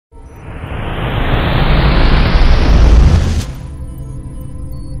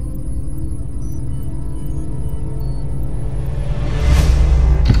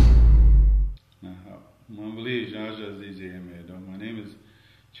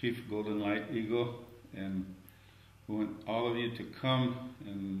Chief Golden Light Eagle, and we want all of you to come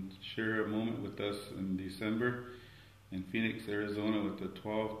and share a moment with us in December in Phoenix, Arizona with the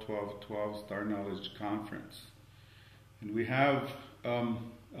 12-12-12 Star Knowledge Conference. And we have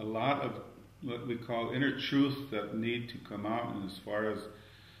a lot of what we call inner truths that need to come out, and as far as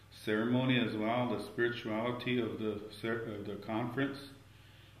ceremony as well, the spirituality of the conference,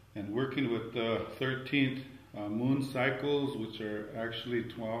 and working with the 13th moon cycles, which are actually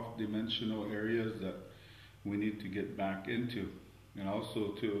 12 dimensional areas that we need to get back into, and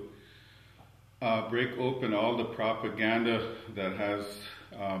also to break open all the propaganda that has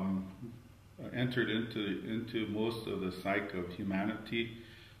entered into most of the psyche of humanity,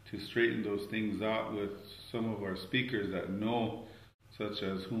 to straighten those things out with some of our speakers that know, such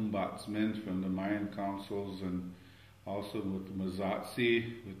as Humbat's Men from the Mayan councils, and also with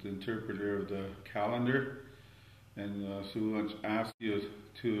Mazatsi, with the interpreter of the calendar. And so we want to ask you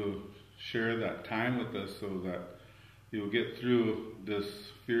to share that time with us so that you'll get through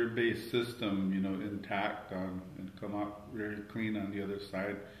this fear-based system, intact and come out very clean on the other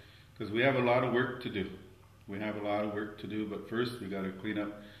side. Because we have a lot of work to do. We have a lot of work to do, but first we got to clean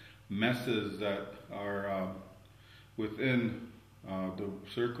up messes that are within the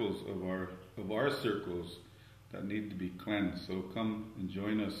circles of our circles that need to be cleansed. So come and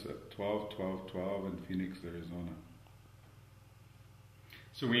join us at 12-12-12 in Phoenix, Arizona.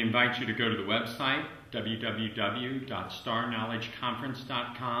 So we invite you to go to the website,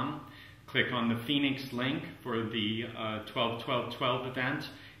 www.starknowledgeconference.com, click on the Phoenix link for the 12-12-12 event,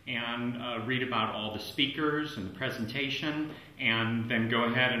 and read about all the speakers and the presentation, and then go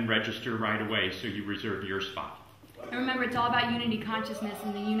ahead and register right away so you reserve your spot. And remember, it's all about unity consciousness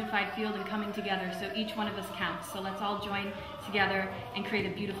in the unified field and coming together, so each one of us counts. So let's all join together and create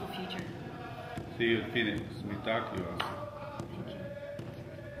a beautiful future. See you in Phoenix. Mitaki also.